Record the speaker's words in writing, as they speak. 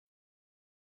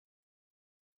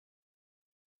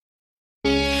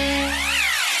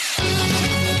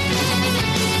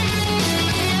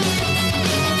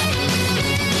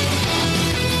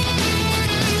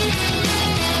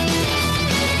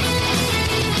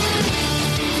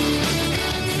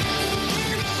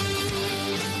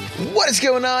What's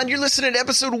going on? You're listening to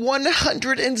episode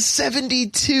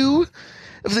 172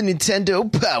 of the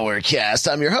Nintendo Powercast.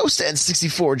 I'm your host,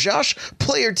 N64 Josh,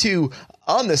 player 2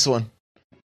 on this one.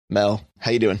 Mel,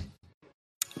 how you doing?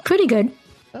 Pretty good.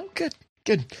 Oh,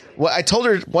 good. Well, I told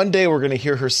her one day we're going to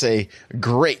hear her say,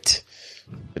 great,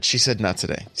 but she said not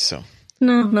today, so...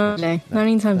 No, not today. Not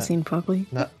anytime soon, probably.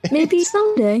 Maybe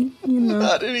someday,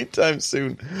 Not anytime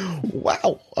soon.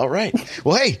 Wow. All right.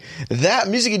 Well, hey, that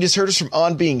music you just heard is from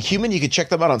On Being Human. You can check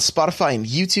them out on Spotify and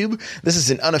YouTube. This is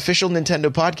an unofficial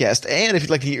Nintendo podcast. And if you'd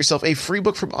like to get yourself a free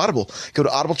book from Audible, go to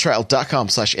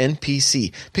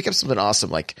audibletrial.com/NPC. Pick up something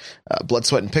awesome like Blood,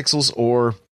 Sweat, and Pixels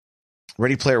or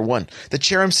Ready Player One. The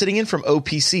chair I'm sitting in from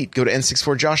OP Seat. Go to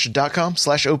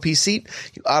n64josh.com/OP Seat.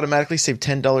 You automatically save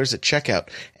 $10 at checkout.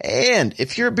 And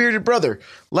if you're a bearded brother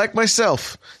like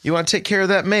myself, you want to take care of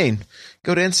that mane,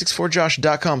 go to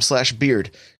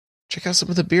n64josh.com/beard. Check out some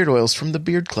of the beard oils from the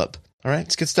Beard Club. All right,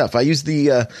 it's good stuff. I use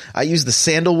the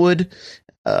sandalwood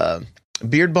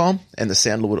beard balm and the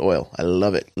sandalwood oil. I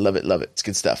love it. It's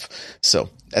good stuff. So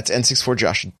that's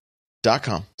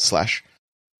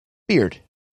n64josh.com/beard.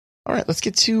 All right, let's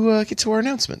get to our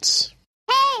announcements.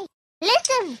 Hey,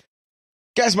 listen!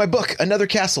 Guys, my book, Another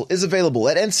Castle, is available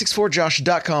at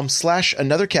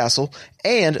n64josh.com/anothercastle,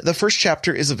 and the first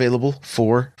chapter is available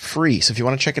for free. So if you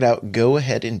want to check it out, go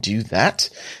ahead and do that.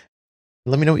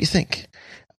 Let me know what you think.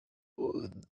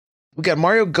 We got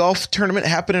Mario Golf Tournament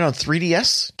happening on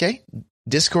 3DS, okay?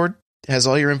 Discord has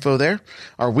all your info there.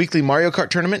 Our weekly Mario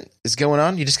Kart tournament is going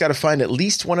on. You just got to find at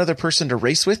least one other person to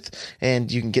race with,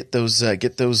 and you can get those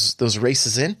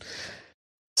races in.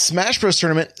 Smash Bros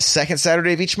tournament, second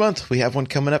Saturday of each month. We have one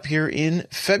coming up here in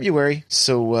February,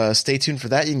 so stay tuned for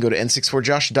that. You can go to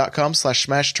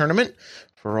n64josh.com/smash tournament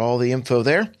for all the info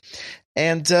there.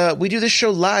 And we do this show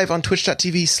live on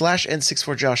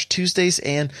twitch.tv/n64josh Tuesdays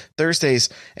and Thursdays.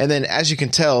 And then, as you can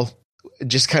tell,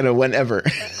 just kind of whenever.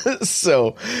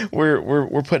 So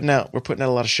we're putting out a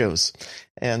lot of shows.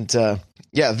 And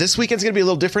this weekend's going to be a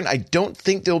little different. I don't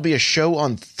think there'll be a show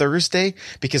on Thursday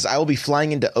because I will be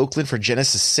flying into Oakland for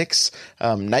Genesis 6.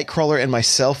 Nightcrawler and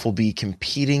myself will be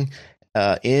competing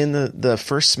in the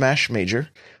first Smash Major,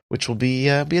 which will be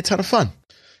a ton of fun.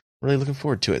 Really looking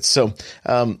forward to it. So,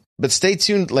 but stay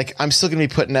tuned. Like, I'm still going to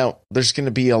be putting out, there's going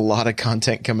to be a lot of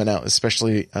content coming out,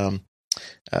 especially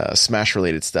Smash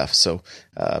related stuff. So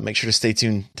make sure to stay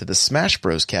tuned to the Smash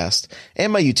Bros cast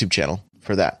and my YouTube channel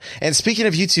for that. And speaking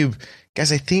of YouTube,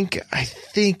 guys, I think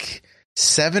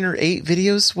 7 or 8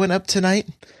 videos went up tonight.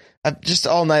 Just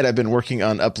all night I've been working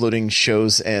on uploading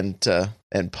shows and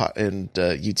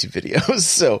YouTube videos.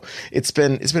 So it's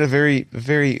been a very,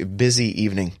 very busy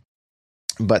evening.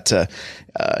 But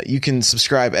you can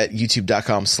subscribe at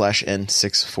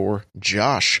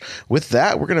youtube.com/n64josh. With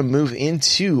that, we're going to move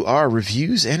into our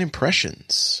reviews and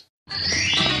impressions.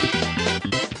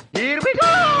 Here we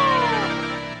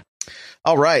go!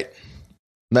 All right.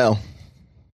 Mel,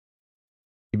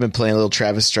 you've been playing a little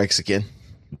Travis Strikes Again.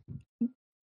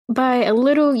 By a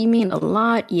little, you mean a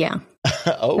lot? Yeah.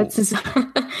 Oh.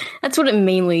 That's what it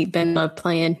mainly been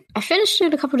playing. I finished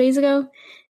it a couple days ago.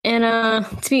 And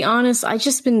to be honest, I've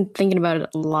just been thinking about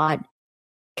it a lot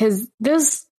because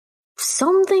there's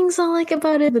some things I like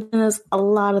about it, but then there's a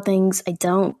lot of things I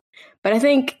don't. But I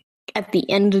think at the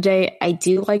end of the day, I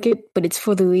do like it, but it's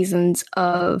for the reasons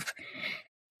of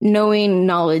knowing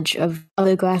knowledge of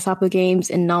other Grasshopper games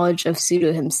and knowledge of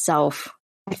Suda himself.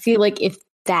 I feel like if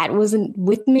that wasn't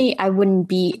with me, I wouldn't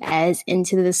be as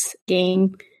into this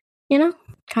game,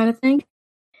 kind of thing.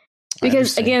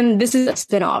 Because, again, this is a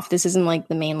spin-off. This isn't like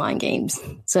the mainline games.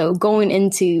 So going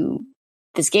into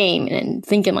this game and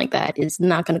thinking like that is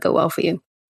not going to go well for you.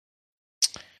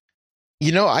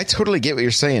 I totally get what you're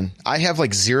saying. I have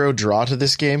like zero draw to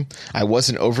this game. I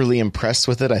wasn't overly impressed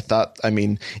with it.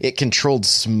 It controlled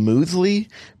smoothly,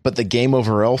 but the game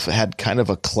overall had kind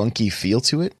of a clunky feel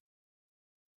to it.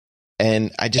 And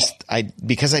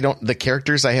the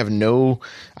characters, I have no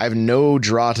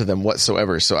draw to them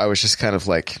whatsoever. So I was just kind of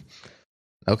like,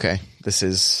 okay, this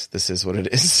is what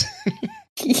it is.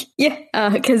 Yeah,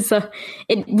 because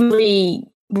it really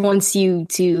wants you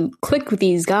to click with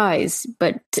these guys,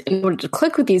 but in order to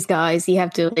click with these guys, you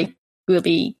have to like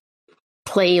really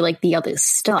play like the other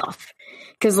stuff.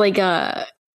 Because like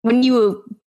when you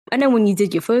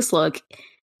did your first look,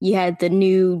 you had the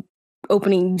new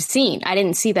opening scene. I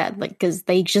didn't see that because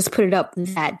they just put it up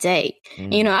that day.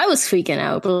 I was freaking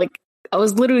out, but like I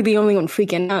was literally the only one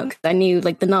freaking out because I knew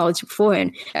like the knowledge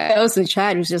beforehand. I was in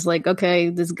chat. It was just like, okay,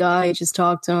 this guy, just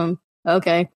talked to him.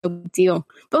 okay, no big deal.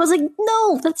 But I was like,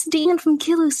 no, that's Dan from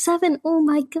Killer 7. Oh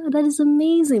my god, that is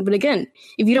amazing. But again,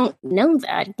 if you don't know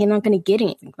that, you're not going to get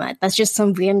anything from that. That's just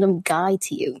some random guy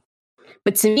to you.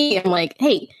 But to me, I'm like,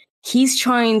 hey, he's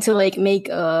trying to like make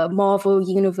a Marvel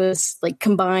universe, like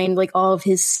combine like all of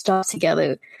his stuff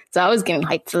together. So I was getting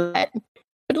hyped for that.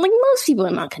 But like most people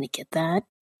are not going to get that,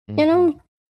 you know?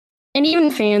 And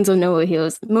even fans of No More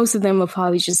Heroes, most of them are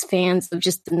probably just fans of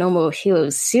just the No More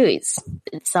Heroes series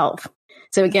itself.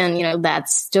 So again, you know,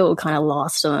 that's still kind of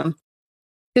lost to them.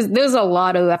 Because there's a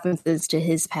lot of references to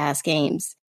his past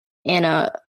games. And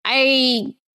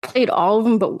I played all of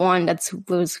them but one that's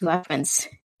was referenced.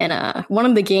 And one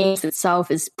of the games itself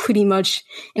is pretty much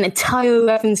an entire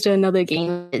reference to another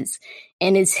game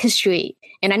and its history.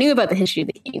 And I knew about the history of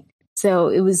the game. So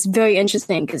it was very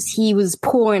interesting because he was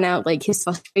pouring out like his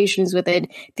frustrations with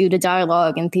it through the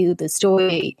dialogue and through the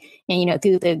story and, you know,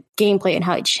 through the gameplay and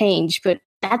how it changed. But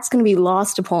that's going to be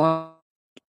lost upon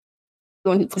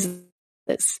anyone who plays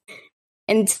this.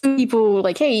 And some people were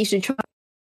like, hey, you should try.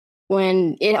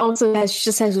 When it also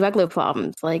has regular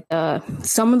problems. Like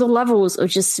some of the levels are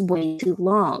just way too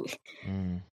long.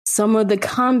 Some of the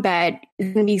combat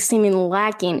is going to be seeming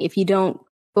lacking if you don't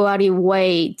go out of your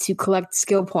way to collect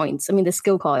skill points. I mean, the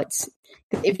skill cards.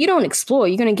 If you don't explore,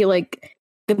 you're going to get like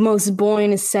the most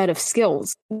boring set of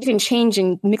skills. You can change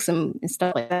and mix them and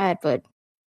stuff like that. But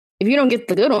if you don't get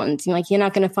the good ones, like you're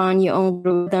not going to find your own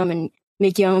rhythm and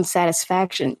make your own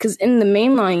satisfaction. Because in the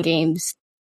mainline games,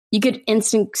 you get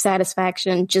instant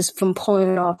satisfaction just from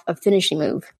pulling off a finishing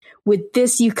move. With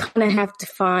this, you kind of have to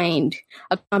find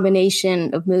a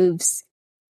combination of moves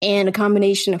and a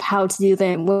combination of how to do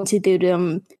them, when to do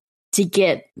them to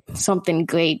get something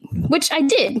great, which I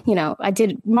did. You know, I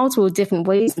did multiple different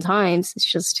ways and times. It's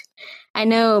just, I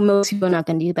know most people are not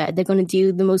going to do that. They're going to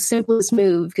do the most simplest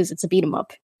move because it's a beat 'em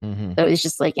up. So it's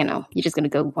just like, you know, you're just going to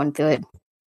go one through it.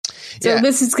 So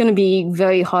this is going to be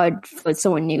very hard for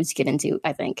someone new to get into,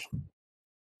 I think.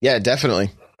 Yeah,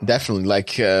 definitely. Definitely.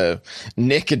 Like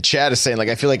Nick and Chad is saying, like,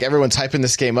 I feel like everyone's hyping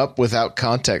this game up without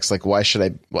context. Like, why should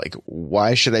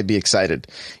I be excited?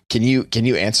 Can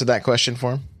you answer that question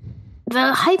for him?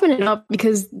 They're hyping it up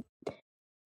because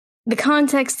the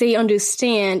context they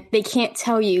understand, they can't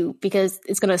tell you because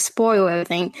it's going to spoil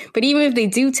everything. But even if they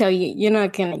do tell you, you're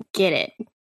not going to get it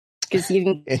because you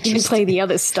can play the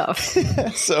other stuff.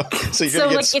 so you're going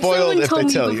to get spoiled if they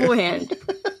tell you.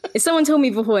 If someone told me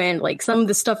beforehand, like, some of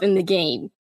the stuff in the game,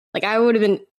 like, I would have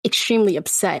been extremely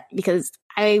upset because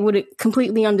I would have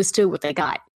completely understood what they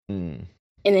got. And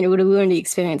then it would have ruined the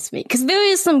experience for me. Because there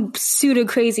is some pseudo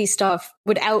crazy stuff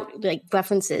without, like,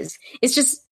 references. It's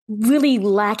just really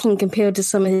lacking compared to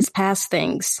some of his past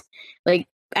things. Like,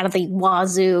 out of the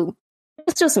wazoo.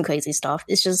 It's just some crazy stuff.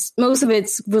 It's just, most of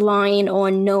it's relying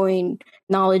on knowing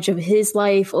knowledge of his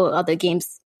life or other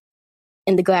games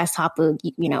in the Grasshopper,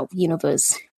 you know,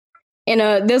 universe. And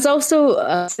there's also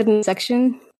a certain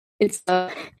section. It's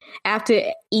after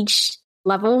each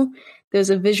level, there's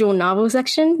a visual novel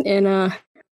section, and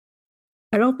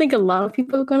I don't think a lot of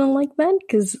people are gonna like that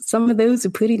because some of those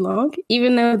are pretty long,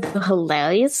 even though they're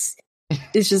hilarious.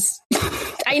 It's just,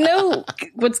 I know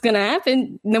what's gonna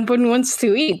happen. No one wants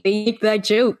to eat. They make that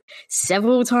joke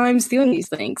several times doing these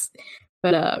things.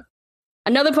 But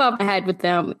another problem I had with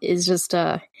them is just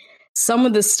some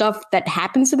of the stuff that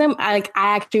happens to them, I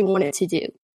actually wanted to do.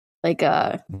 Like,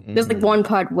 there's like one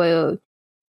part where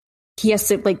he has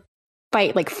to like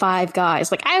fight like 5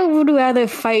 guys. Like, I would rather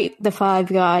fight the 5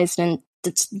 guys than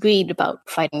read about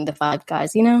fighting the 5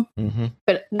 guys, you know?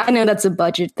 But I know that's a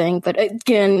budget thing, but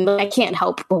again, I can't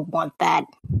help but want that.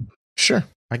 Sure.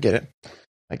 I get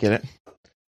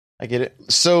it.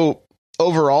 So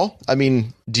overall, I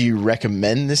mean, do you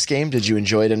recommend this game? Did you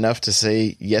enjoy it enough to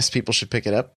say, yes, people should pick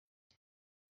it up?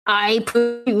 I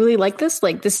really like this.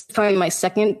 Like, this is probably my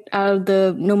second out of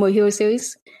the No More Hero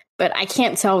series. But I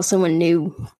can't tell someone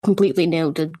new, completely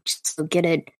new, to just get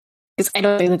it. Because I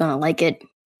don't think they're going to like it.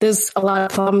 There's a lot of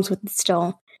problems with it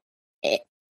still.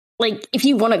 Like, if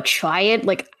you want to try it,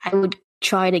 like, I would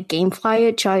try to gamefly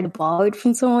it, try to borrow it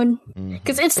from someone.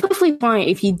 Because it's totally fine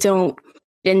if you don't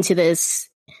get into this.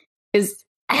 Because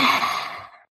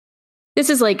this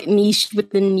is like niche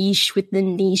with the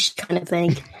niche kind of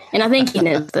thing. And I think he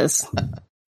knows this.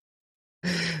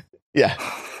 Yeah.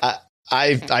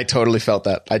 I totally felt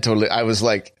that. I was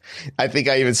like, I think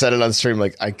I even said it on stream,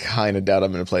 like, I kind of doubt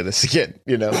I'm going to play this again,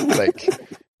 you know? Like,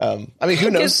 I mean, who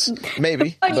knows?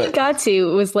 Maybe. But you got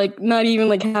to was like not even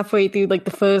like halfway through like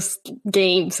the first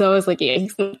game. So I was like, yeah,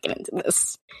 he's going to get into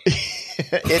this.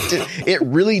 It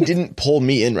really didn't pull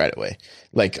me in right away.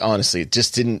 Like, honestly, it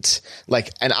just didn't,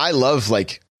 like, and I love,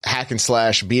 like, hack and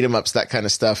slash, beat 'em ups, that kind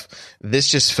of stuff. This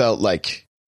just felt like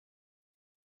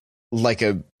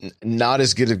a not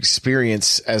as good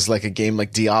experience as like a game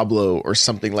like Diablo or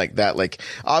something like that. Like,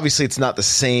 obviously it's not the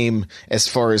same as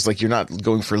far as like you're not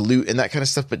going for loot and that kind of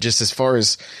stuff, but just as far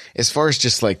as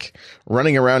just like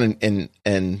running around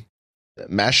and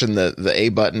mashing the A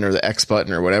button or the X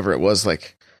button or whatever it was,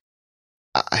 like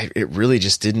it really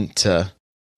just didn't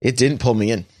pull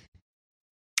me in.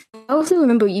 I also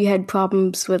remember you had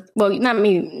problems with, well, not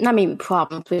maybe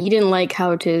problems, but you didn't like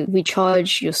how to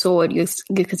recharge your sword, your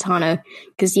katana,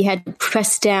 because you had to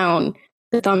press down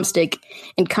the thumbstick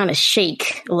and kind of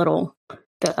shake a little.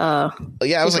 I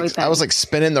was like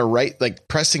spinning the right, like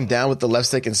pressing down with the left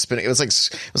stick and spinning. It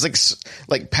was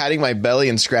like patting my belly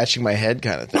and scratching my head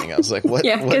kind of thing. I was like, what?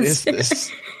 Yeah, what is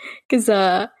this?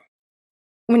 Because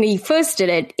when he first did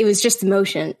it, it was just the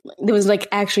motion. There was like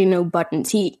actually no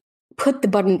buttons. He put the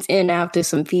buttons in after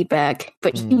some feedback,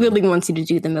 but he really wants you to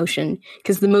do the motion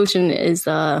because the motion is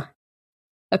a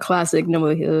classic No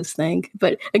More Heroes thing.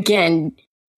 But again,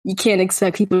 you can't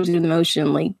expect people to do the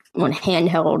motion like on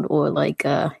handheld or like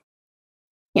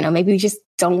maybe you just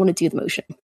don't want to do the motion.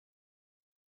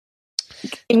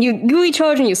 And you're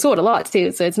recharging your sword a lot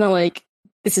too, so it's not like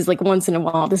this is like once in a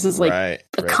while. This is like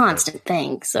a constant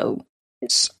thing. So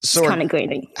it's kind of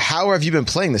grating. How have you been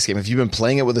playing this game? Have you been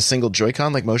playing it with a single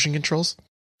Joy-Con, like motion controls?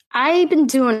 I've been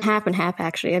doing half and half,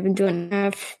 actually. I've been doing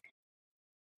half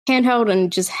handheld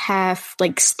and just half,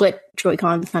 like, split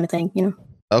Joy-Con kind of thing, you know?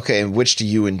 Okay, and which do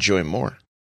you enjoy more?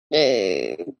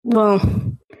 Handheld,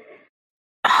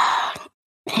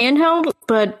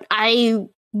 but I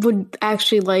would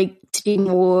actually like to be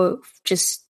more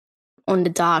just on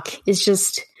the dock. It's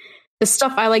just the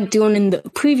stuff I like doing in the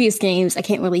previous games, I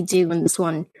can't really do in this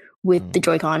one with the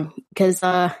Joy-Con. Because,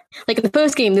 like in the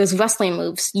first game, there's wrestling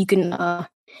moves. You can,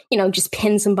 just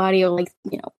pin somebody or, like,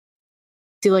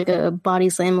 do like a body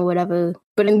slam or whatever.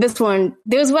 But in this one,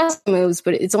 there's wrestling moves,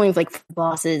 but it's only like for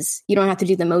bosses. You don't have to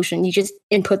do the motion. You just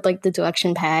input, like, the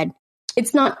direction pad.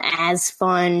 It's not as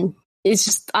fun. It's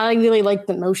just, I really like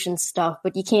the motion stuff,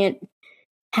 but you can't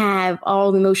have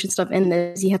all the motion stuff in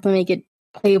this. You have to make it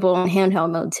playable in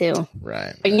handheld mode too.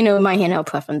 Right. But my handheld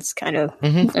preference kind of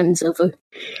ends over.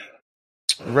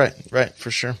 Right,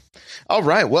 for sure. All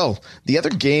right, well, the other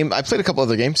game, I played a couple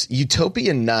other games.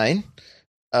 Utopia 9,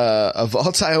 A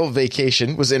Volatile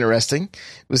Vacation was interesting.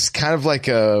 It was kind of like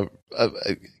a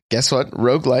guess what?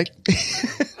 Roguelike.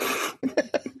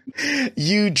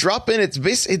 You drop in, it's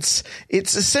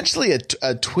essentially a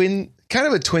twin, kind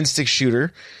of a twin stick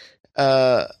shooter.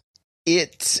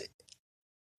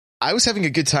 I was having a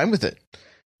good time with it.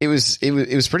 It was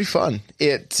pretty fun.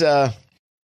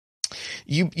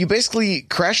 You basically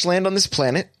crash land on this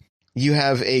planet. You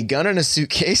have a gun and a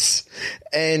suitcase,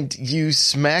 and you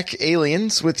smack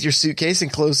aliens with your suitcase, and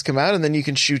clothes come out, and then you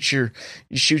can shoot your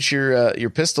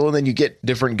pistol, and then you get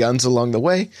different guns along the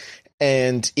way.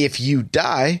 And if you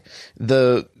die,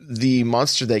 the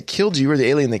monster that killed you or the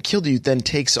alien that killed you then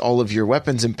takes all of your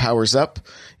weapons and powers up,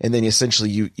 and then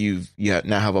essentially you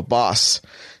now have a boss.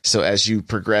 So as you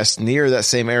progress near that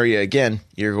same area again,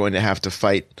 you're going to have to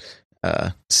fight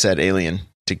said alien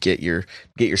to get your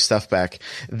stuff back.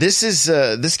 This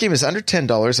game is under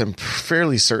 $10. I'm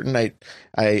fairly certain. I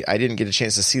didn't get a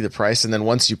chance to see the price, and then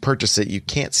once you purchase it, you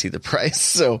can't see the price.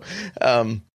 So,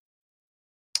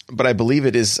 but I believe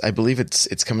it's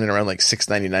coming in around like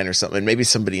 $6.99 or something. And maybe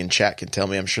somebody in chat can tell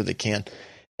me. I'm sure they can.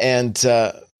 And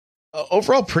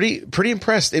overall, pretty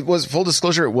impressed. It was, full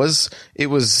disclosure, it was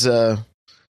given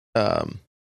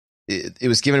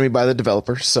to me by the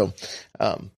developer. So,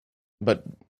 but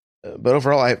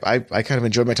overall, I kind of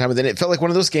enjoyed my time with it. It felt like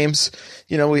one of those games,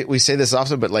 we say this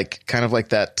often, but like kind of like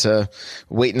that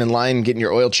waiting in line, getting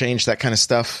your oil changed, that kind of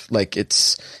stuff. Like you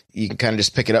can kind of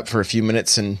just pick it up for a few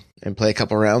minutes and play a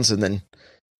couple rounds and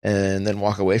then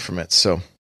walk away from it. So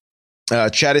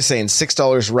chat is saying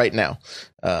 $6 right now.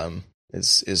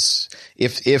 Is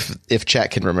if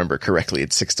chat can remember correctly,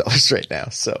 it's $6 right now.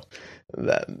 So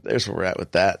there's where we're at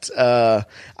with that.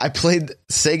 I played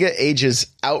Sega Ages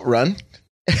Outrun.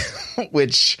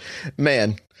 Which,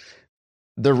 man,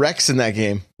 the wrecks in that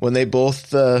game, when they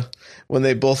both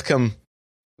come,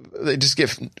 they just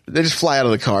fly out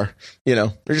of the car.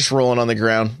 They're just rolling on the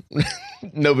ground.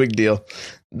 No big deal.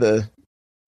 The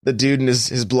dude and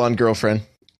his blonde girlfriend,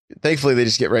 thankfully they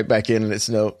just get right back in and it's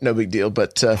no big deal.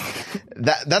 But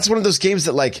that's one of those games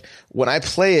that, like, when I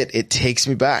play it, it takes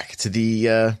me back to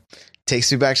the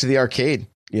arcade.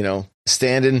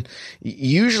 Standing.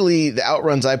 Usually the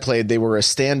Outruns I played, they were a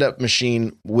stand-up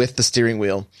machine with the steering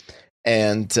wheel,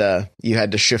 and you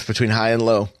had to shift between high and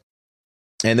low.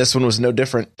 And this one was no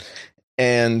different.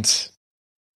 and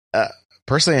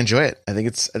personally, I enjoy it. I think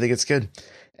it's good.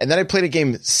 And then I played a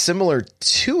game similar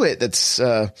to it. That's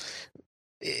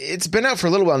it's been out for a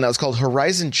little while now. It's called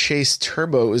Horizon Chase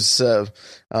Turbo. It was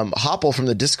Hopple from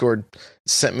the Discord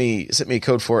sent me a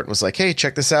code for it and was like, "Hey,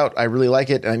 check this out. I really like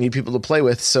it, and I need people to play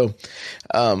with." So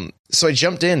I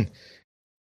jumped in.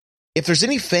 If there's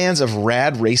any fans of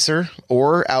Rad Racer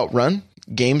or Outrun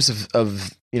games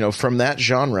of from that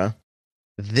genre,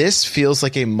 this feels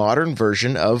like a modern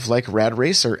version of like Rad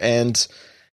Racer, and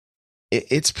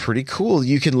it's pretty cool.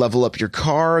 You can level up your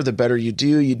car. The better you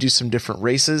do some different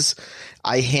races.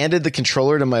 I handed the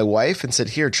controller to my wife and said,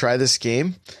 "Here, try this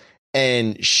game."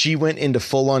 And she went into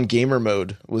full on gamer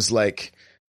mode, was like,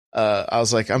 I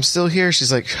was like, "I'm still here."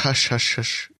 She's like, "Hush, hush,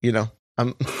 hush."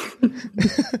 I'm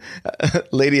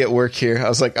lady at work here. I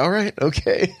was like, "All right,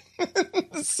 okay."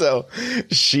 So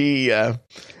she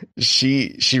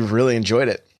really enjoyed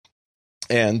it.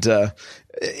 And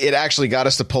it actually got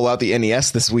us to pull out the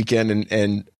NES this weekend,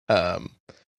 and I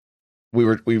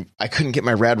couldn't get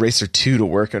my Rad Racer 2 to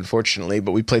work, unfortunately,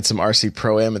 but we played some RC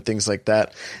Pro-Am and things like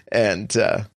that, and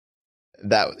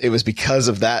that it was because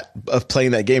of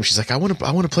playing that game. She's like, I want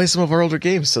to play some of our older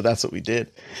games, so that's what we did.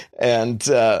 And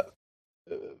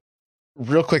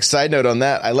real quick side note on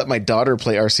that, I let my daughter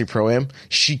play RC Pro-Am.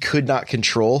 She could not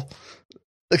control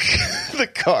the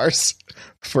cars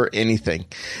for anything,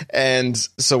 and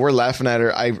so we're laughing at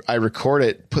her. I record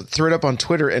it, threw it up on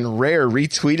Twitter, and Rare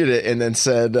retweeted it and then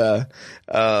said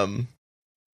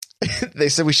they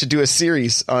said we should do a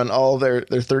series on all their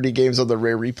 30 games on the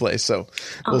Rare replay. So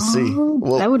we'll see.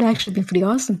 That would actually be pretty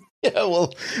awesome. Yeah,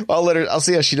 well, I'll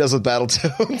see how she does with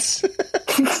Battletoads.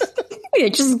 Yeah,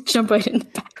 just jump right in the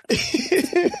back.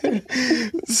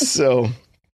 So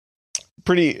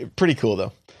pretty cool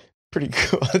though. Pretty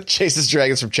cool. Chases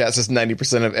Dragons from chat says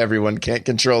 90% of everyone can't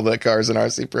control the cars in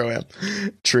RC Pro-Am.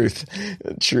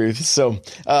 Truth. So,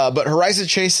 but Horizon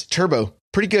Chase Turbo,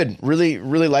 pretty good. Really,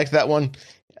 really like that one.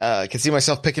 Can see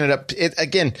myself picking it up.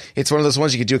 It's one of those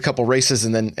ones you could do a couple races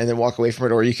and then walk away from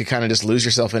it, or you could kind of just lose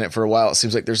yourself in it for a while. It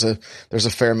seems like there's a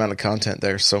fair amount of content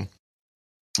there. So,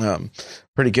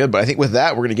 pretty good. But I think with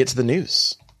that, we're going to get to the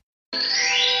news.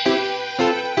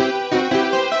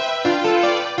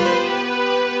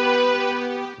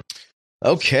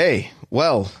 Okay,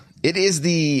 well, it is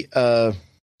the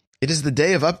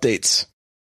day of updates.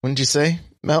 Wouldn't you say,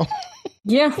 Mel?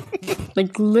 Yeah,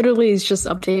 like literally, it's just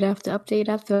update after update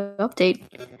after update.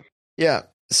 Yeah,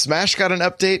 Smash got an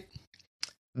update.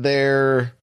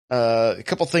 There, a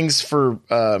couple things for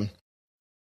the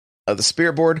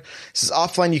Spirit Board. It says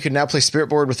offline, you can now play Spirit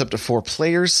Board with up to 4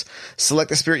 players.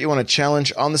 Select the spirit you want to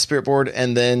challenge on the Spirit Board,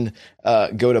 and then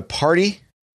go to Party.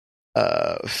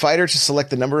 Fighter to select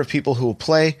the number of people who will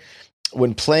play.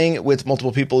 When playing with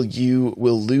multiple people, you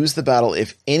will lose the battle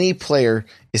if any player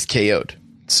is KO'd.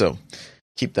 So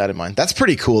keep that in mind. That's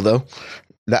pretty cool though.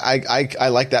 That I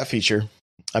like that feature.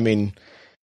 I mean,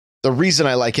 the reason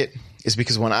I like it is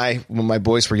because when my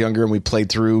boys were younger and we played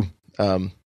through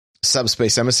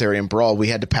Subspace Emissary and Brawl, we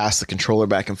had to pass the controller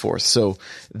back and forth. So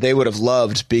they would have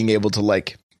loved being able to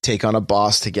like take on a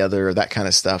boss together or that kind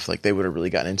of stuff. Like they would have really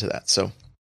gotten into that. So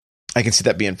I can see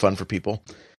that being fun for people.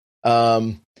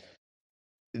 The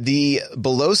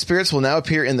below spirits will now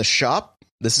appear in the shop.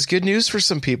 This is good news for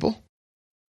some people.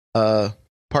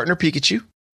 Partner Pikachu,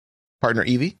 Partner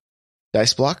Eevee,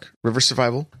 Dice Block, River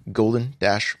Survival, Golden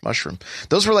Dash Mushroom.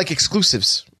 Those were like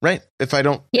exclusives, right?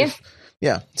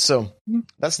 Yeah. So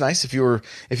that's nice. If you were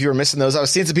missing those, I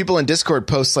was seeing some people in Discord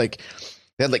post like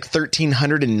they had like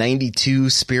 1,392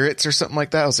 spirits or something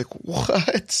like that. I was like,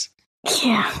 what?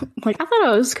 Yeah, like I thought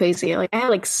it was crazy. Like I had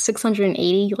like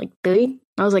 680, like 30.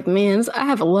 I was like, man, I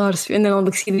have a lot of. And then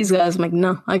I'll see these guys. I'm like,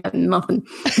 no, I got nothing.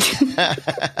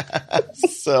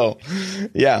 So,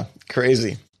 yeah,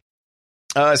 crazy.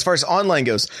 As far as online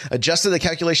goes, adjusted the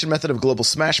calculation method of global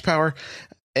smash power,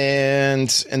 and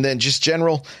then just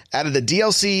general added the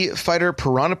DLC fighter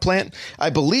Piranha Plant.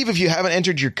 I believe if you haven't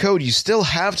entered your code, you still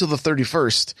have till the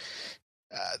 31st.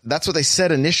 That's what they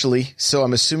said initially, so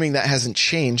I'm assuming that hasn't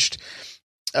changed.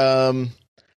 Piranha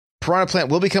Plant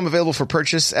will become available for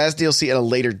purchase as DLC at a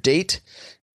later date.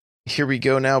 Here we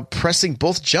go now. Pressing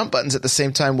both jump buttons at the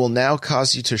same time will now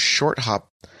cause you to short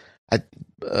hop.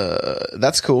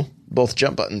 That's cool. Both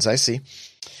jump buttons, I see.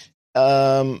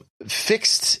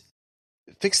 Fixed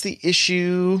the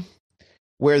issue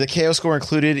where the KO score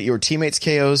included your teammates'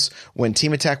 KOs when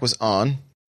team attack was on.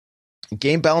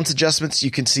 Game balance adjustments.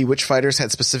 You can see which fighters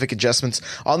had specific adjustments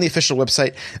on the official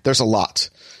website. There's a lot.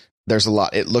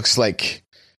 It looks like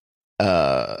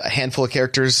A handful of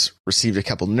characters received a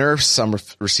couple nerfs, some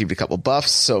received a couple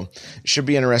buffs, so it should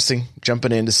be interesting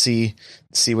jumping in to see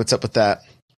what's up with that.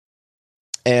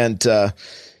 And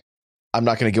I'm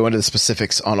not going to go into the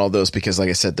specifics on all those because, like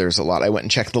I said, there's a lot. I went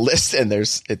and checked the list, and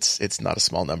it's not a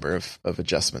small number of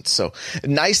adjustments. So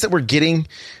nice that we're getting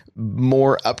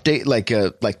more update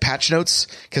like patch notes,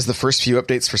 because the first few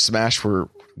updates for Smash were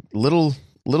little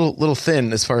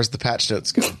thin as far as the patch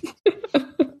notes go.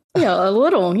 Yeah, a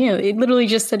little. Yeah, it literally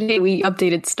just said, "Hey, we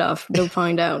updated stuff. Go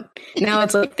find out." Now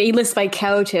it's like they list by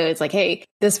character. It's like, "Hey,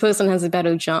 this person has a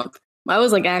better jump." I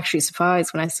was like actually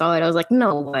surprised when I saw it. I was like,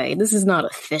 "No way, this is not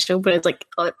official." But it's like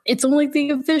it's on like the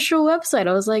official website.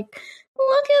 I was like,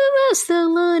 "Look at this, they're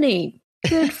learning.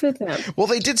 Good for them." Well,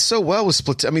 they did so well with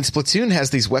Splatoon. I mean, Splatoon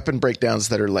has these weapon breakdowns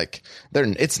that are like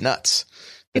it's nuts.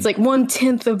 It's like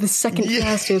 1/10 of the second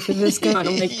faster for this gun.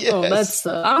 I'm like, yes. Oh, that's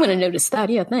I'm going to notice that.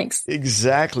 Yeah, thanks.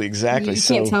 Exactly. You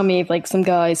can't tell me if like some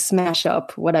guys smash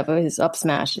up whatever his up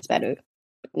smash is better.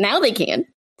 Now they can.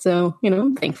 So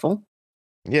I'm thankful.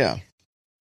 Yeah,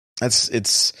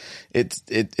 it's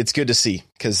good to see,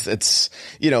 because it's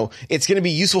it's going to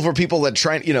be useful for people that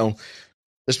try.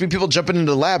 There's been people jumping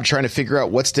into the lab trying to figure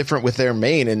out what's different with their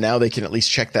main, and now they can at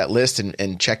least check that list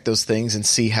and check those things and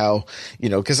see how,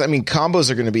 because I mean,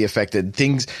 combos are going to be affected.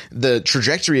 The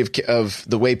trajectory of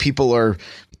the way people are,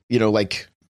 like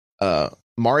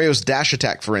Mario's dash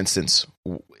attack, for instance,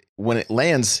 when it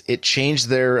lands, it changed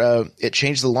the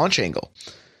launch angle.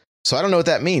 So I don't know what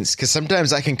that means, because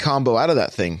sometimes I can combo out of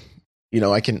that thing.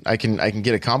 I can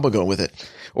get a combo going with it,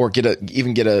 or get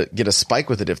a spike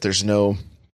with it if there's no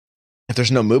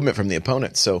movement from the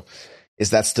opponent. So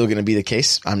is that still going to be the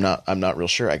case? I'm not real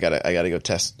sure. I gotta go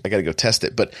test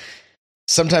it. But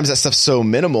sometimes that stuff's so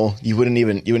minimal, you wouldn't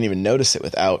even notice it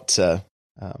without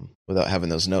having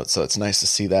those notes. So it's nice to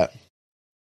see that.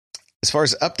 As far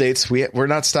as updates, we're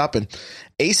not stopping.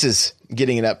 Aces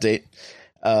getting an update.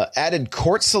 Added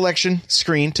court selection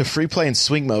screen to free play and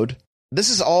swing mode. This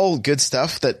is all good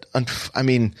stuff that,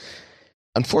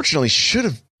 unfortunately should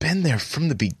have been there from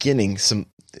the beginning. Some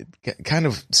kind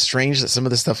of strange that some of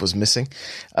this stuff was missing.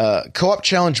 Co-op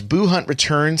challenge Boo Hunt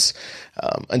returns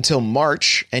until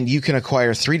March, and you can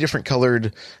acquire 3 different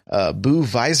colored Boo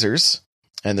visors.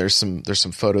 And there's some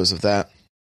photos of that.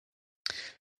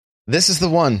 This is the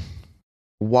one.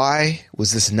 Why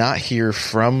was this not here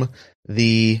from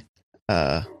the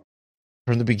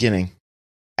beginning?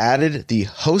 Added the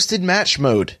hosted match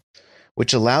mode,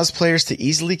 which allows players to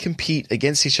easily compete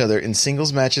against each other in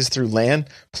singles matches through LAN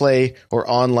play or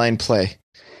online play.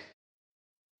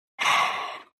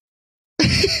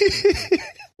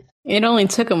 It only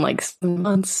took them like 7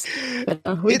 months,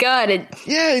 but we got it.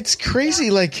 Yeah, it's crazy.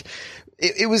 Like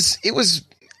it was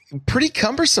pretty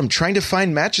cumbersome trying to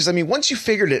find matches. I mean, once you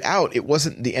figured it out, it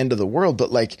wasn't the end of the world,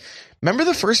 but like, remember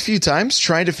the first few times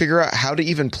trying to figure out how to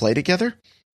even play together?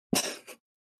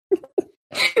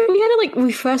 We had to like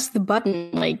refresh the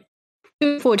button like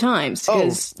 2-4 times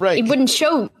because it wouldn't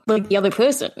show like the other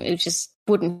person. It just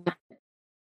wouldn't.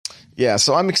 Yeah,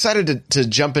 so I'm excited to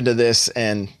jump into this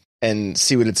and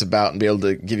see what it's about and be able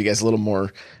to give you guys a little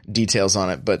more details on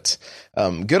it. But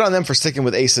good on them for sticking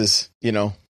with Aces,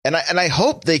 And I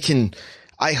hope they can.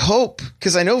 I hope,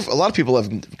 because I know a lot of people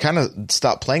have kind of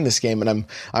stopped playing this game, and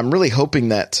I'm really hoping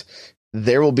that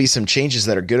there will be some changes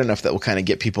that are good enough that will kind of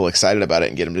get people excited about it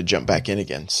and get them to jump back in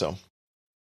again. So,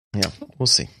 yeah, we'll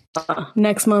see.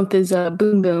 Next month is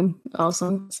Boom Boom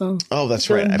also. So that's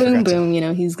right. Boom Boom,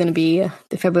 he's going to be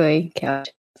the February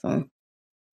character. So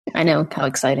I know how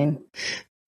exciting.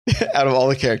 Out of all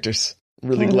the characters,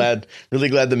 really glad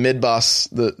the mid boss,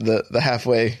 the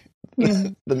halfway,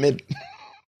 the mid.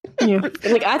 Yeah,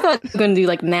 like I thought they were going to do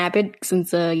like Nabbit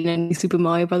since Super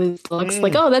Mario Brothers Deluxe.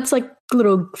 Like, oh, that's like a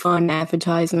little fun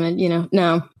advertisement,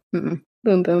 No, Boom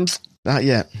Boom. Not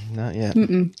yet.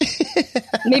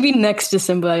 Maybe next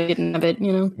December I get Nabbit.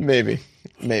 Maybe.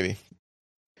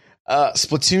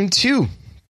 Splatoon 2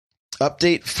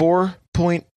 update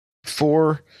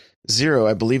 4.40.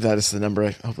 I believe that is the number.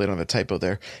 Hopefully I don't have a typo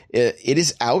there. It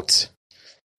is out,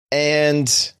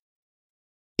 and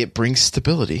it brings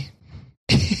stability.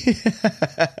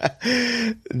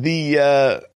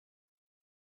 The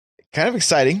kind of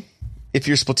exciting if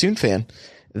you're a Splatoon fan.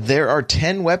 There are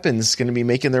 10 weapons going to be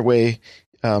making their way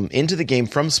into the game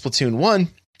from Splatoon 1,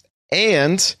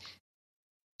 and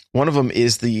one of them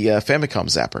is the Famicom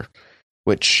Zapper,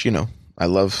 which I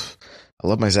love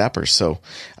my zappers. So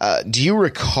do you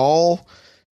recall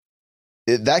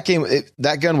that game?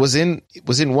 That gun was in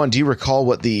 1. Do you recall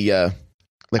what the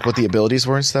what the abilities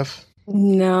were and stuff?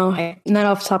 not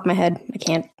off the top of my head. I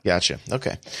can't. Gotcha.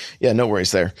 Okay. Yeah, no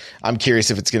worries there. I'm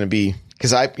curious if it's going to be,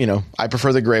 because I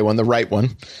prefer the gray one, the right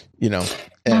one, No.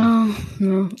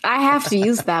 I have to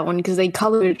use that one because they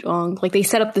colored it wrong. Like they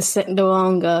set up the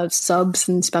wrong subs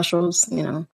and specials,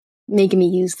 making me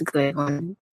use the gray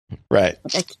one. Right.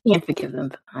 I can't forgive them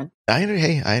for that. I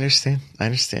understand.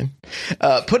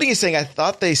 Pudding is saying, I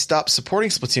thought they stopped supporting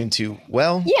Splatoon 2.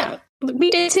 Well, yeah, we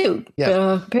did too. Yeah.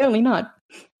 But apparently not.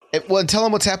 Well, tell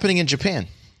them what's happening in Japan.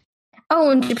 Oh,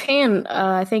 in Japan,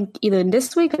 I think either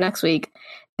this week or next week,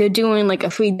 they're doing like a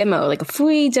free demo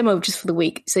just for the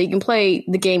week. So you can play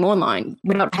the game online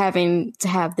without having to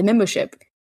have the membership.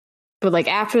 But like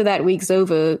after that week's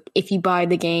over, if you buy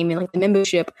the game and like the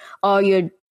membership, all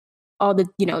the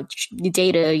your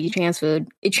data you transferred,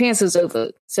 it transfers over.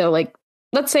 So like,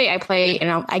 let's say I play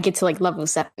and I get to like level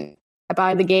 7. I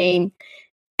buy the game.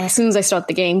 As soon as I start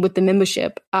the game with the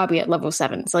membership, I'll be at level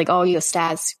 7. So like all your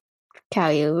stats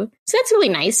carry over. So that's really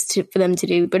nice for them to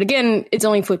do. But again, it's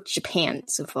only for Japan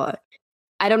so far.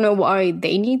 I don't know why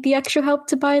they need the extra help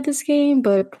to buy this game,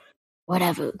 but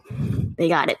whatever. They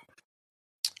got it.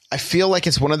 I feel like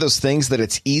it's one of those things that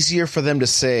it's easier for them to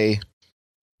say,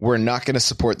 we're not going to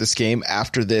support this game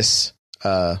after this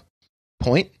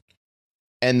point.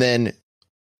 And then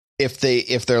if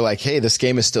they're like, hey, this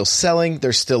game is still selling,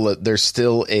 there's still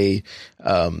a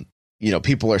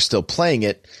people are still playing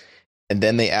it, and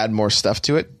then they add more stuff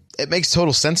to it. It makes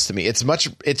total sense to me. It's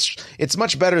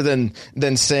much better than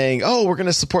saying, oh, we're going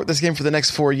to support this game for the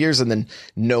next 4 years, and then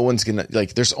no one's going to,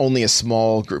 like, there's only a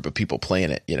small group of people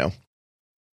playing it,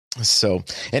 So,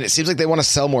 and it seems like they want to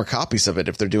sell more copies of it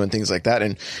if they're doing things like that.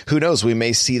 And who knows, we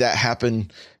may see that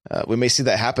happen.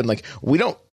 Like, we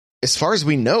don't, as far as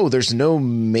we know, there's no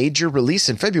major release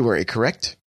in February,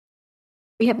 correct?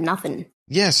 We have nothing.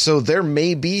 Yeah, so there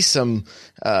may be some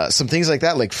things like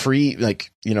that, like free,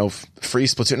 free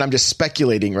Splatoon. I'm just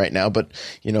speculating right now, but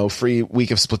free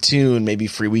week of Splatoon, maybe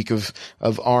free week of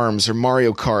ARMS or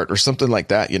Mario Kart or something like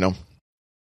that.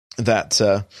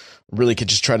 That really could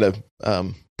just try to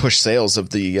push sales of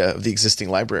the existing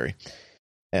library.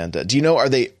 And do you know?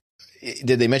 Did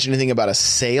they mention anything about a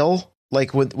sale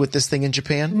like with this thing in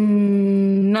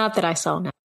Japan? Not that I saw, no.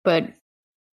 But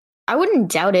I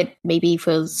wouldn't doubt it. Maybe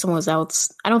for someone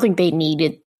else, I don't think they need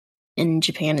it in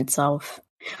Japan itself.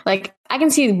 Like I can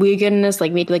see we're getting this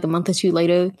like maybe like a month or two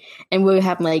later, and we're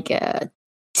having like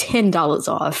 $10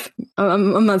 off.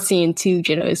 I'm not seeing too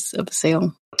generous of a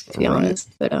sale, to be honest.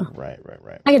 But right.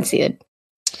 I can see it.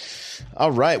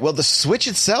 All right. Well, the Switch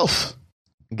itself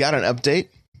got an update.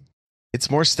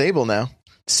 It's more stable now.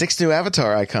 6 new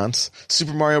avatar icons.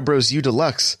 Super Mario Bros. U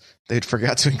Deluxe. They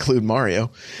forgot to include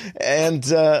Mario. And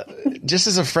just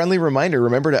as a friendly reminder,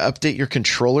 remember to update your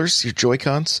controllers, your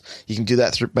Joy-Cons. You can do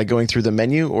that by going through the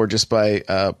menu or just by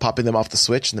popping them off the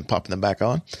Switch and then popping them back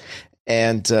on.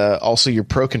 And also your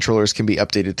Pro controllers can be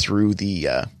updated through the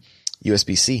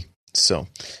USB-C. So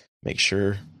make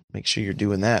sure you're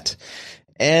doing that.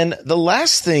 And the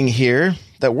last thing here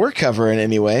that we're covering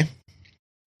anyway,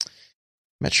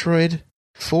 Metroid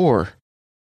 4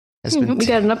 has been we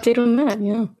got an update on that,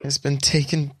 yeah. Has been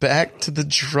taken back to the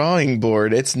drawing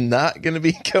board. It's not going to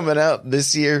be coming out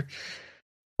this year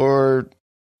or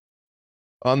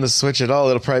on the Switch at all.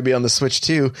 It'll probably be on the Switch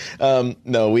too.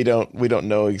 No, we don't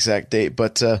know exact date,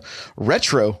 but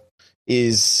Retro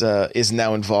is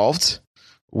now involved,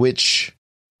 which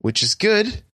is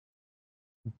good.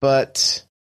 But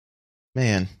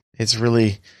man, it's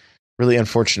really, really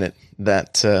unfortunate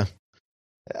that,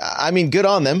 good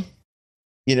on them.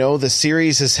 The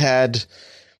series has had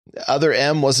Other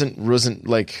M wasn't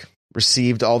like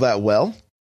received all that well.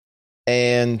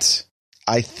 And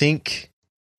I think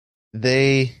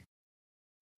they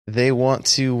want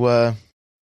to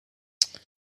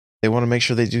make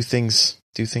sure they do things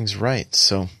right.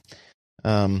 So,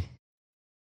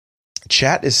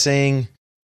 chat is saying,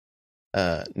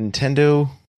 Nintendo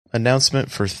announcement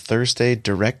for Thursday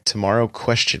Direct tomorrow ?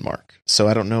 So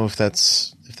I don't know if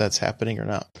that's happening or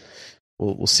not.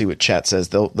 We'll see what chat says.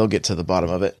 They'll get to the bottom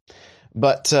of it.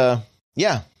 But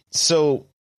yeah, so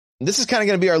this is kind of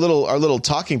going to be our little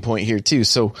talking point here too.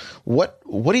 So what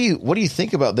do you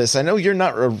think about this? I know you're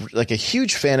not a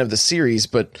huge fan of the series,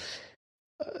 but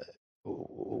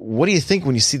what do you think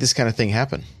when you see this kind of thing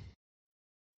happen?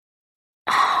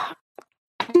 I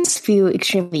just feel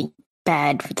extremely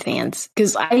bad for the fans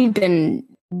because I've been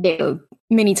there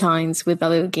many times with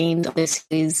other games of this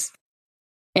series,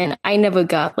 and I never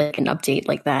got like an update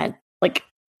like that. Like,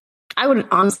 I would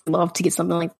honestly love to get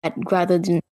something like that rather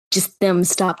than just them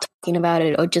stop talking about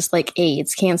it, or just like, hey,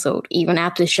 it's canceled, even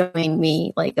after showing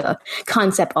me like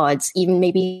concept arts, even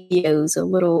maybe videos or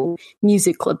little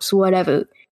music clips, whatever.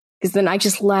 Because then I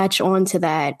just latch on to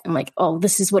that. I'm like, oh,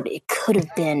 this is what it could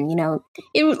have been.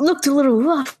 It looked a little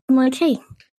rough. I'm like, hey,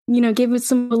 give it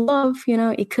some love.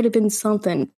 It could have been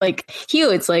something. Like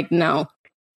here, it's like, no,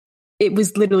 it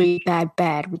was literally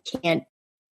bad. We can't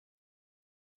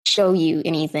show you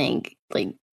anything.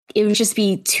 Like, it would just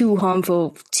be too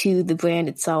harmful to the brand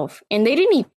itself. And they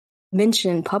didn't even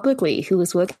mention publicly who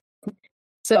was working.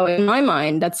 So in my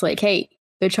mind, that's like, hey,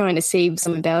 they're trying to save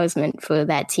some embarrassment for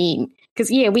that team.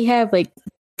 Because, yeah, we have, like,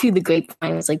 through the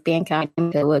grapevines, like, Bankai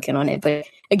and they're working on it. But,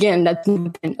 again, that's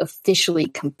not been officially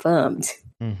confirmed.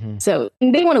 Mm-hmm. So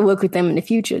they want to work with them in the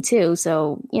future, too.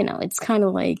 So, it's kind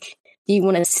of like, do you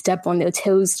want to step on their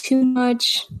toes too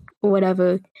much or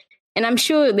whatever? And I'm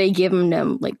sure they give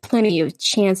them like plenty of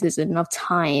chances and enough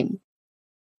time.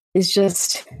 It's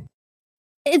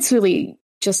really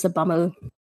just a bummer.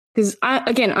 Because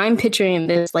I'm picturing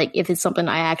this like if it's something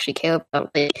I actually care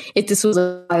about. Like, if this was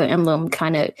a Fire Emblem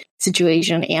kind of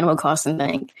situation, Animal Crossing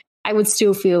thing, I would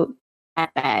still feel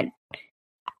that bad.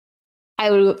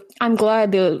 I'm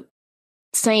glad they're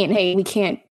saying, hey, we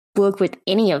can't work with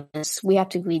any of this. We have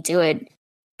to redo it.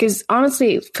 Because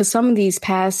honestly, for some of these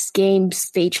past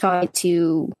games, they tried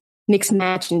to mix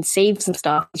match and save some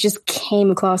stuff. It just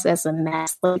came across as a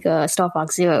mess, like Star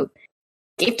Fox Zero.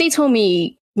 If they told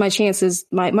me my choices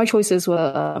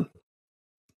were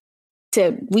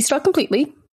to restart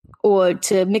completely or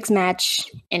to mix match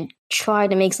and try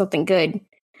to make something good,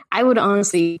 I would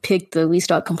honestly pick the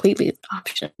restart completely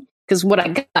option. Because what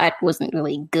I got wasn't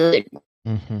really good.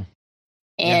 Mm-hmm.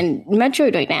 And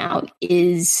Metroid right now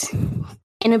is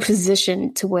in a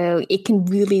position to where it can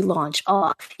really launch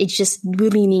off. It just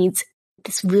really needs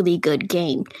this really good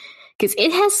game. Because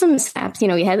it has some snaps.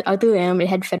 It had Other M, it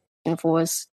had Federation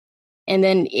Force, and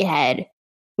then it had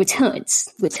Returns.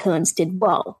 Returns did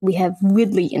well. We have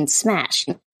Ridley in Smash.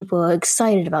 And people are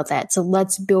excited about that. So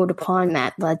let's build upon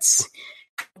that. Let's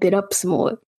bit up some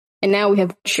more. And now we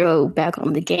have Retro back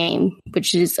on the game,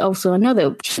 which is also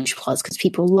another huge plus because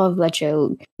people love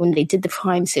Retro when they did the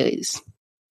Prime series.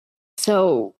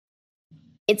 So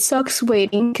it sucks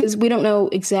waiting because we don't know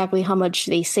exactly how much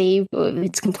they saved or if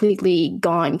it's completely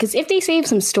gone. Because if they save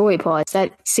some story parts,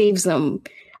 that saves them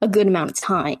a good amount of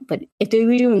time. But if they're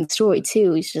redoing the story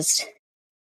too, it's just,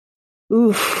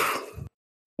 oof,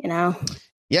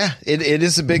 Yeah, it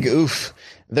is a big oof.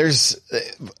 There's,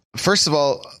 first of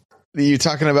all, you're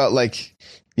talking about like,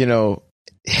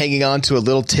 hanging on to a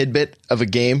little tidbit of a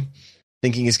game,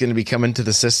 thinking it's going to be coming to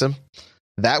the system.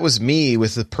 That was me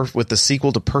with the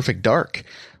sequel to Perfect Dark.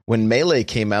 When Melee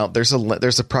came out, there's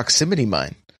a proximity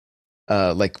mine,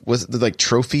 was it like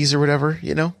trophies or whatever,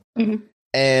 Mm-hmm.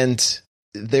 And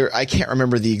there, I can't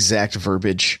remember the exact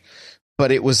verbiage,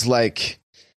 but it was like,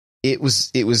 it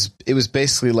was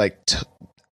basically like,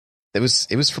 it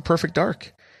was for Perfect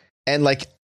Dark. And like,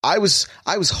 I was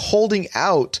holding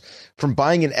out from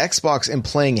buying an Xbox and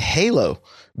playing Halo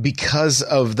because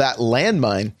of that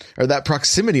landmine or that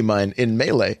proximity mine in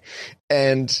Melee.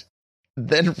 And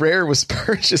then Rare was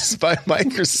purchased by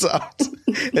Microsoft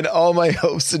and all my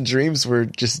hopes and dreams were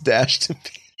just dashed to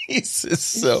pieces.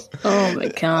 So, oh my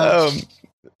gosh.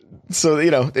 So,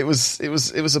 it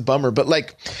was a bummer, but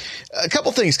like a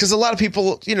couple things, because a lot of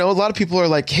people are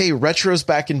like, hey, Retro's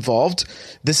back involved.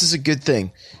 This is a good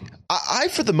thing. I,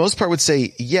 for the most part, would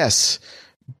say yes,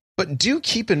 but do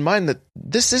keep in mind that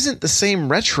this isn't the same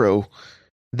Retro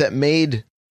that made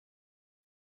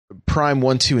Prime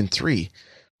 1, 2, and 3,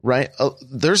 right?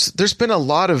 There's been a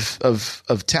lot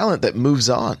of talent that moves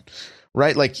on,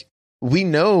 right? Like we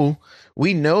know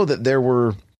that there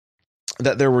were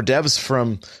devs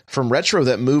from Retro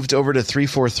that moved over to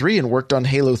 343 and worked on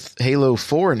Halo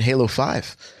 4 and Halo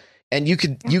 5. And you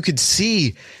could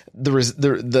see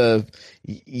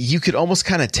you could almost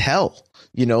kind of tell,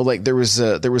 like there was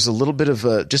a little bit of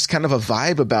a, just kind of a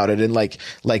vibe about it. And like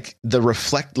the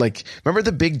reflect, like, remember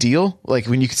the Big Deal? Like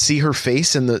when you could see her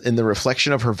face in the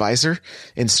reflection of her visor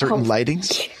in certain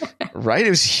lightings, yeah. Right? It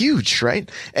was huge.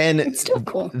 Right. And it's still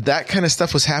cool. That kind of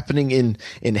stuff was happening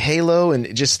in Halo,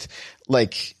 and just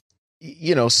like,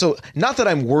 so not that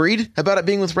I'm worried about it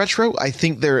being with Retro. I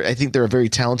think they're a very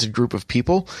talented group of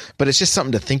people, but it's just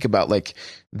something to think about. Like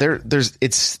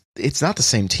it's not the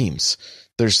same teams.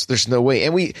 There's no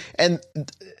way. And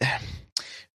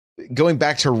going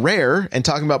back to Rare and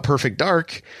talking about Perfect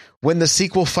Dark, when the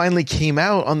sequel finally came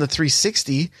out on the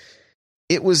 360,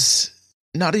 it was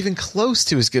not even close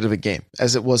to as good of a game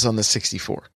as it was on the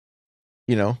 64.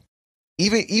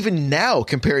 even now,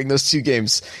 comparing those two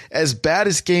games, as bad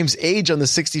as games age on the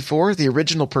 64, the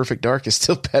original Perfect Dark is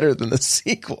still better than the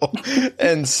sequel.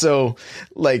 And so,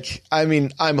 like, I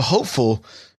mean, I'm hopeful,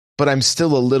 but I'm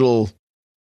still a little,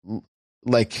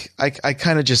 like, I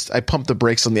kind of just, I pump the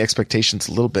brakes on the expectations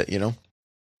a little bit, you know?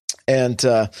 And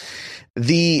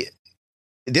the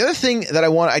other thing that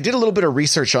I did a little bit of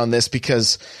research on this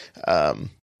because I'm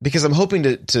hoping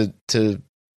to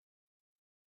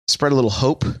spread a little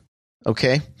hope.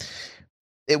 Okay.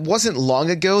 It wasn't long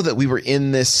ago that we were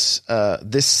in this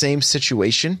same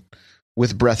situation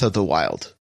with Breath of the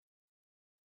Wild.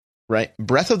 Right?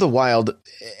 Breath of the Wild,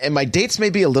 and my dates may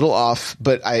be a little off,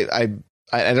 but I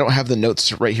don't have the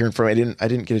notes right here in front of me. I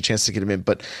didn't get a chance to get them in,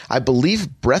 but I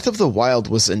believe Breath of the Wild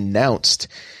was announced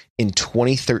in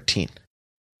 2013.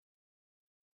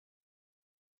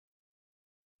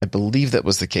 I believe that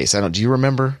was the case. Do you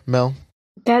remember, Mel?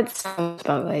 That sounds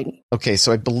about right. Okay,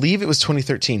 so I believe it was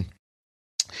 2013.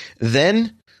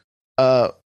 Then,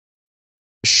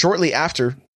 shortly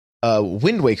after,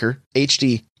 Wind Waker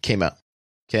HD came out.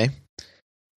 Okay.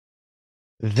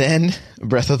 Then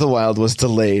Breath of the Wild was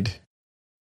delayed.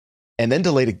 And then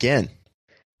delayed again.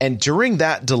 And during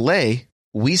that delay,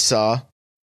 we saw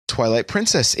Twilight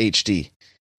Princess HD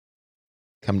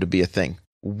come to be a thing.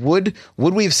 Would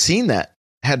we have seen that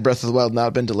had Breath of the Wild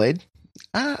not been delayed?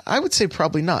 I would say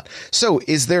probably not. So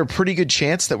is there a pretty good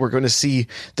chance that we're going to see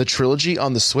the trilogy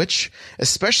on the Switch,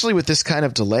 especially with this kind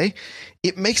of delay?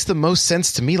 It makes the most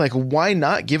sense to me. Like, why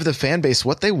not give the fan base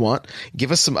what they want?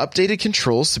 Give us some updated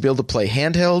controls to be able to play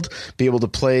handheld, be able to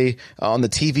play on the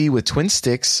TV with twin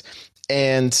sticks.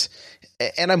 And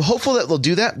I'm hopeful that they'll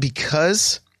do that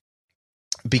because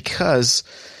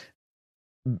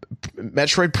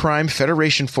Metroid Prime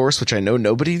Federation Force, which I know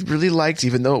nobody really liked,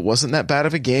 even though it wasn't that bad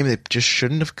of a game. They just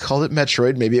shouldn't have called it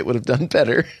Metroid. Maybe it would have done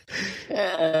better.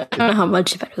 I don't know how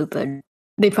much better, but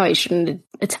they probably shouldn't have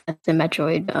attached the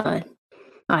Metroid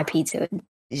IP to it.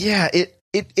 Yeah,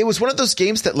 it was one of those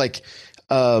games that, like,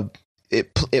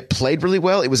 it played really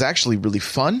well. It was actually really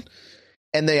fun,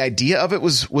 and the idea of it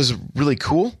was really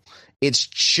cool. It's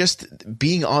just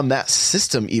being on that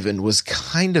system even was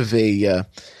kind of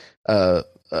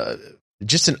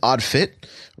just an odd fit,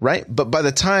 right? But by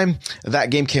the time that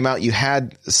game came out, you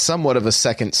had somewhat of a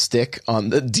second stick on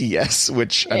the DS,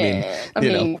 which I mean,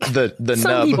 the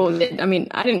some nub. People did. I mean,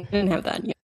 I didn't have that.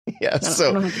 Yeah,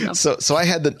 so I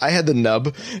had the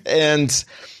nub, and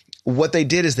what they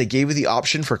did is they gave you the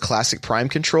option for classic Prime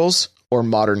controls or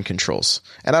modern controls,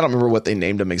 and I don't remember what they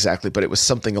named them exactly, but it was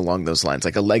something along those lines,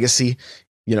 like a legacy.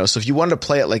 You know, so if you wanted to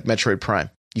play it like Metroid Prime,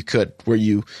 you could, where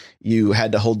you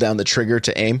had to hold down the trigger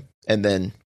to aim, and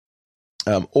then,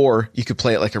 or you could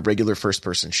play it like a regular first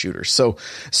person shooter. So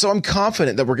I'm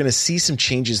confident that we're going to see some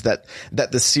changes that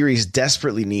the series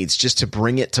desperately needs just to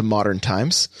bring it to modern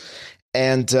times.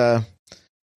 And,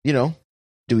 you know,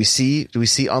 do we see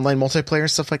online multiplayer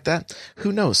and stuff like that?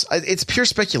 Who knows? It's pure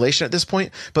speculation at this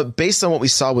point, but based on what we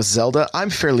saw with Zelda, I'm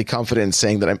fairly confident in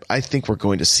saying that I think we're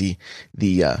going to see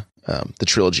the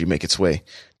trilogy make its way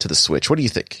to the Switch. What do you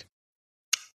think?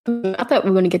 I thought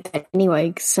we were going to get that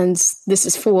anyway, since this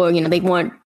is for, they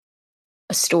want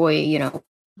a story,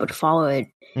 but to follow it.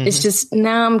 Mm-hmm. It's just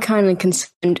now I'm kind of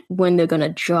concerned when they're going to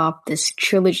drop this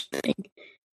trilogy thing.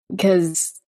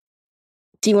 Because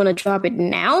do you want to drop it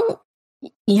now?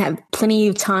 You have plenty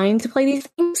of time to play these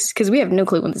things? Because we have no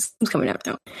clue when this is coming out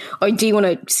now. Or do you want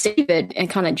to save it and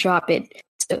kind of drop it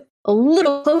to a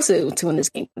little closer to when this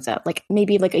game comes out? Like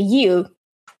maybe like a year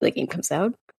the game comes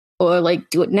out. Or like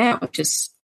do it now.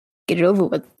 Just get it over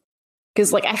with.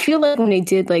 Because like I feel like when they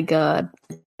did like a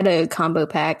combo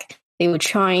pack, they were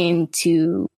trying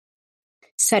to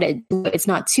set it, but it's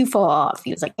not too far off.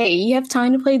 He was like, hey, you have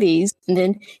time to play these. And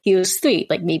then he was 3,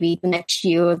 like maybe the next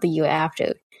year or the year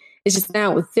after. It's just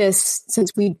now with this,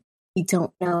 since we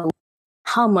don't know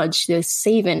how much they're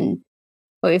saving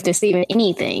or if they're saving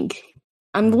anything,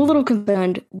 I'm a little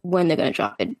concerned when they're going to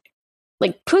drop it.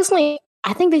 Like personally,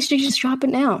 I think they should just drop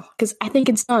it now because I think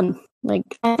it's done. Like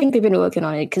I think they've been working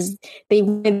on it because they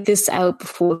went this out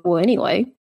before anyway.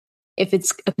 If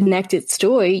it's a connected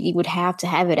story, you would have to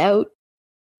have it out.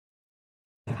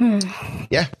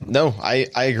 Yeah, no, I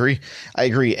agree.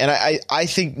 And I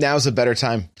think now's a better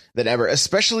time than ever,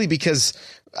 especially because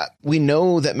we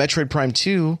know that Metroid Prime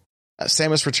 2,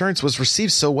 Samus Returns, was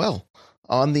received so well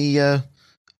on the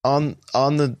on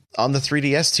the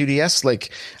 3DS, 2DS.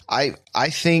 Like I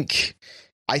think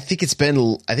it's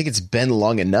been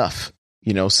long enough,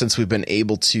 since we've been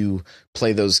able to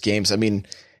play those games. I mean,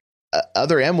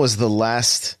 Other M was the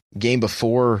last game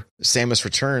before Samus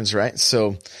Returns, right?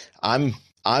 So I'm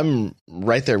I'm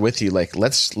right there with you. Like,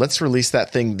 let's release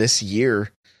that thing this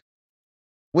year.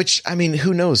 Which, I mean,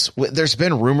 who knows? There's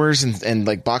been rumors and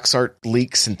like box art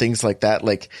leaks and things like that.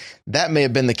 Like, that may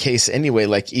have been the case anyway.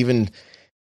 Like, even,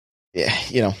 yeah,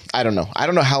 you know, I don't know. I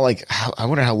don't know I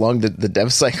wonder how long the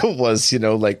dev cycle was, you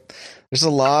know, like, there's a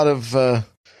lot of, I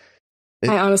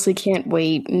honestly can't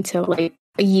wait until like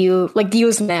a year, like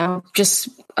years now, just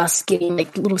us getting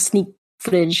like little sneak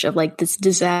footage of like this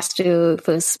disaster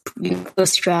first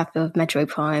draft of Metroid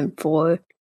Prime 4.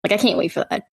 Like, I can't wait for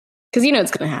that. Because you know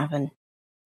it's going to happen.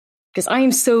 Because I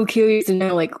am so curious to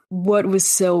know, like, what was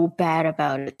so bad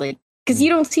about it. Like, because you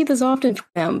don't see this often from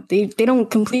them. They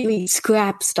don't completely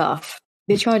scrap stuff.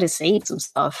 They try to save some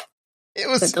stuff. It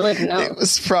was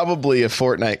probably a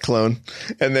Fortnite clone.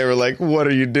 And they were like, what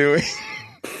are you doing?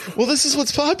 Well, this is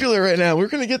what's popular right now. We're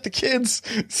going to get the kids.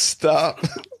 Stop.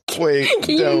 Wait.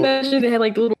 Can you imagine they had,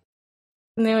 like, the little...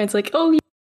 Now it's like, oh,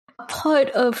 a part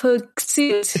of her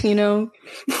suit, you know?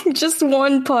 Just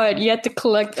one part. You had to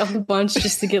collect a whole bunch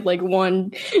just to get, like,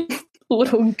 one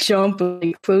little jump of,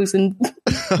 like, frozen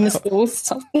missiles.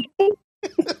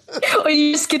 Or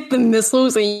you just get the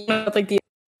missiles and you have, like, the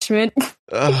attachment.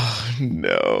 Oh,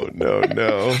 no.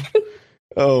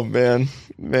 Oh, man.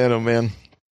 Oh, man.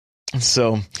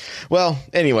 So, well,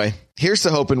 anyway, here's to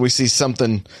hoping we see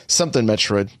something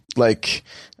Metroid. Like,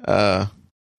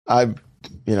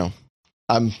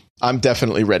 I'm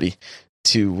definitely ready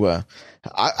to,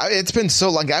 it's been so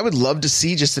long. I would love to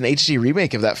see just an HD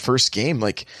remake of that first game.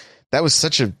 Like, that was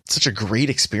such a great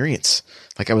experience.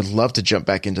 Like, I would love to jump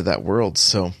back into that world.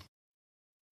 So,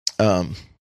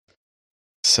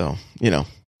 you know,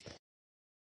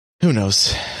 who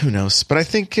knows? But I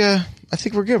think we're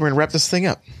good. We're going to wrap this thing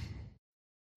up.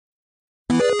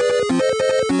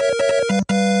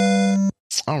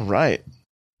 All right.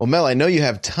 Well, Mel, I know you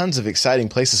have tons of exciting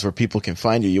places where people can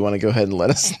find you. You want to go ahead and let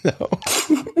us know?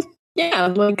 Yeah,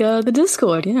 like the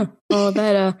Discord, yeah. All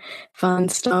that fun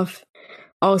stuff.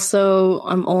 Also,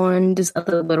 I'm on this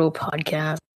other little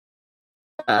podcast.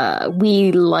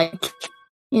 We like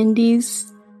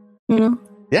indies, you know?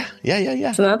 Yeah.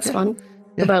 So that's fun.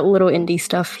 Yeah. About little indie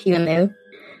stuff here and there.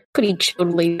 Pretty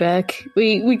chilled, laid back.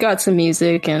 We got some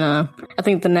music, and I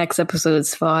think the next episode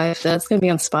is 5. That's going to be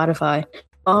on Spotify.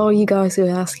 Oh, you guys are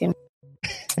asking.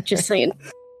 Just saying.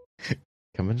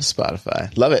 Coming to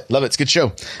Spotify. Love it. It's a good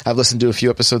show. I've listened to a few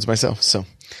episodes myself, so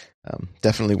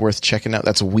definitely worth checking out.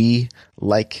 That's We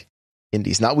Like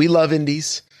Indies. Not We Love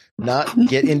Indies, not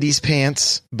Get Indies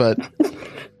Pants, but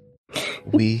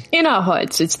we... In our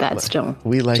hearts, it's that still.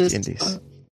 We Like Indies.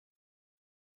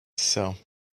 So,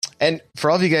 and for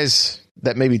all of you guys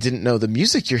that maybe didn't know, the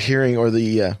music you're hearing or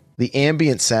the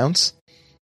ambient sounds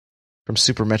from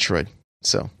Super Metroid.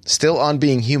 So, still on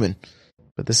Being Human,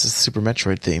 but this is the Super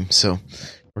Metroid theme. So,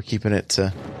 we're keeping it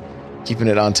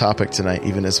on topic tonight,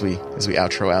 even as we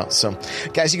outro out. So,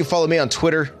 guys, you can follow me on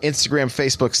Twitter, Instagram,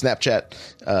 Facebook, Snapchat,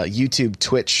 YouTube,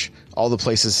 Twitch, all the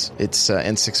places. It's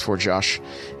N64Josh.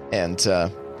 And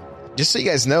just so you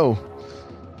guys know,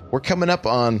 we're coming up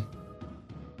on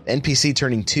NPC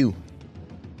turning 2.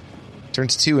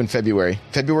 Turns 2 in February.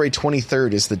 February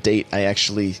 23rd is the date I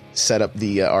actually set up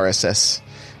the RSS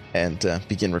and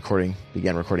began recording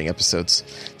episodes.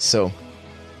 So,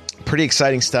 pretty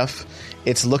exciting stuff.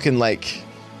 It's looking like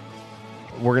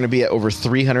we're going to be at over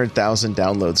 300,000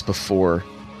 downloads before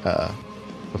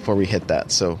we hit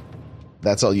that. So,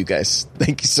 that's all you guys.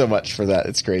 Thank you so much for that.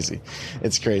 It's crazy.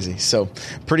 So,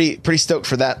 pretty stoked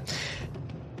for that.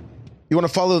 You want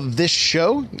to follow this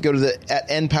show? Go to at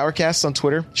NPowercast on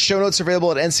Twitter. Show notes are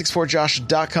available at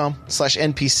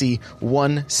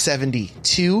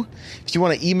n64josh.com/NPC172. If you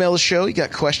want to email the show, you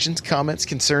got questions, comments,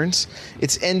 concerns,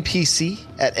 it's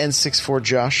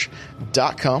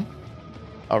npc@n64josh.com.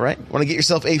 All right. Want to get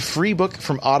yourself a free book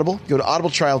from Audible? Go to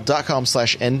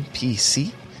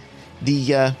audibletrial.com/NPC.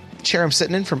 The chair I'm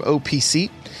sitting in from OPC.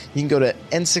 You can go to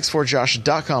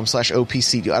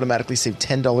n64josh.com/OPC to automatically save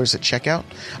 $10 at checkout.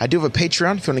 I do have a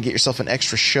Patreon if you want to get yourself an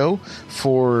extra show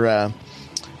for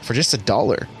just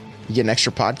 $1. You get an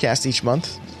extra podcast each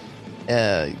month.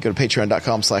 Go to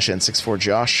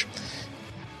patreon.com/n64josh.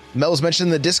 Mel was mentioned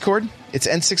in the Discord. It's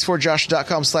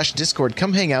n64josh.com/Discord.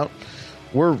 Come hang out.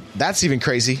 That's even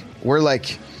crazy. I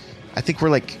think we're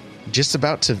like just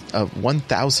about to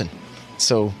 1,000.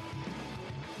 So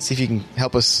see if you can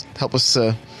help us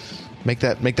make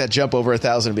that jump over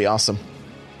 1,000 would be awesome.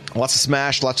 Lots of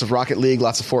Smash, lots of Rocket League,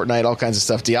 lots of Fortnite, all kinds of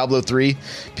stuff. Diablo 3,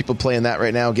 people playing that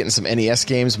right now, getting some NES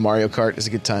games. Mario Kart is a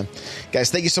good time.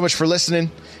 Guys, thank you so much for listening,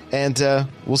 and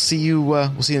we'll see you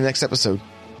in the next episode.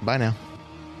 Bye now.